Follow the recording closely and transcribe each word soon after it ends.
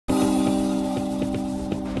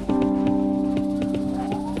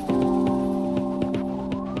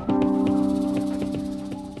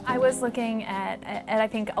was looking at, and I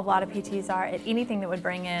think a lot of PTs are, at anything that would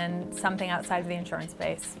bring in something outside of the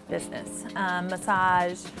insurance-based business.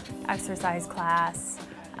 Massage, exercise class,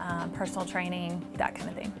 personal training, that kind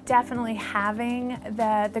of thing. Definitely having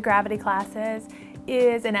the gravity classes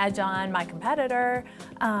is an edge on my competitor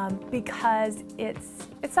because it's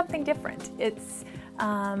something different. It's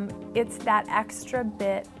that extra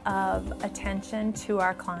bit of attention to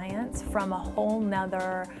our clients from a whole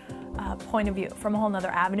nother point of view, from a whole nother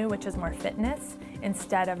avenue, which is more fitness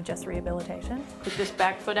instead of just rehabilitation. Put this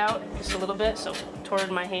back foot out just a little bit, so toward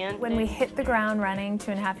my hand. When we hit the ground running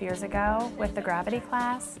 2.5 years ago with the gravity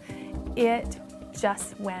class, it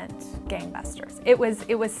just went gangbusters. It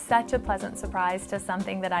was such a pleasant surprise to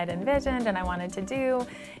something that I'd envisioned and I wanted to do,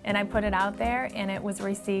 and I put it out there and it was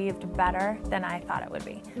received better than I thought it would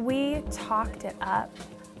be. We talked it up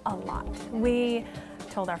a lot. We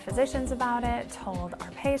told our physicians about it, told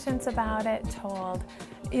our patients about it, told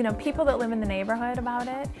people that live in the neighborhood about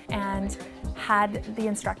it, and had the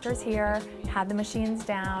instructors here, had the machines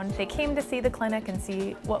down. They came to see the clinic and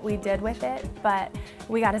see what we did with it, but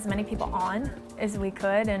we got as many people on as we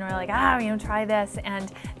could, and we're like, try this.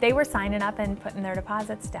 And they were signing up and putting their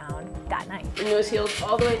deposits down that night. And those heels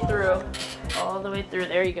all the way through, all the way through.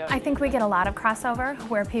 There you go. I think we get a lot of crossover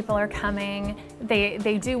where people are coming,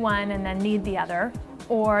 they do one and then need the other,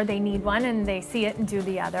 or they need one and they see it and do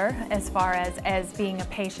the other, as far as being a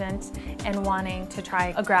patient and wanting to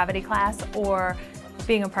try a gravity class, or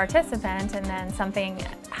being a participant and then something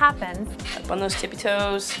happens. Up on those tippy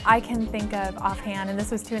toes. I can think of offhand, and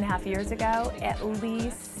this was 2.5 years ago, at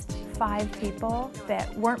least 5 people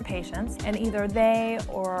that weren't patients, and either they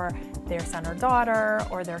or their son or daughter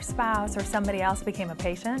or their spouse or somebody else became a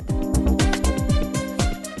patient.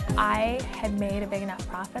 I had made a big enough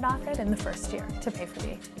profit off it in the first year to pay for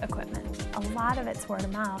the equipment. A lot of it's word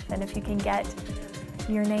of mouth, and if you can get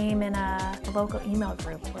your name in a local email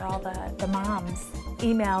group where all the moms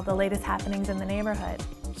email the latest happenings in the neighborhood,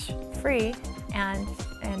 free, and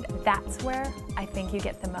that's where I think you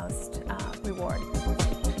get the most reward.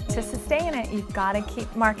 To sustain it, you've got to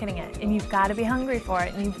keep marketing it, and you've got to be hungry for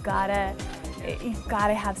it, and you've got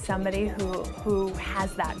to have somebody who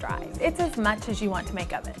has that drive. It's as much as you want to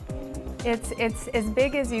make of it. It's as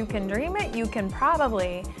big as you can dream it. You can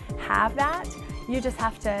probably have that. You just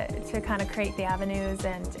have to kind of create the avenues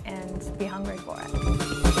and be hungry for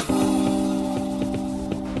it.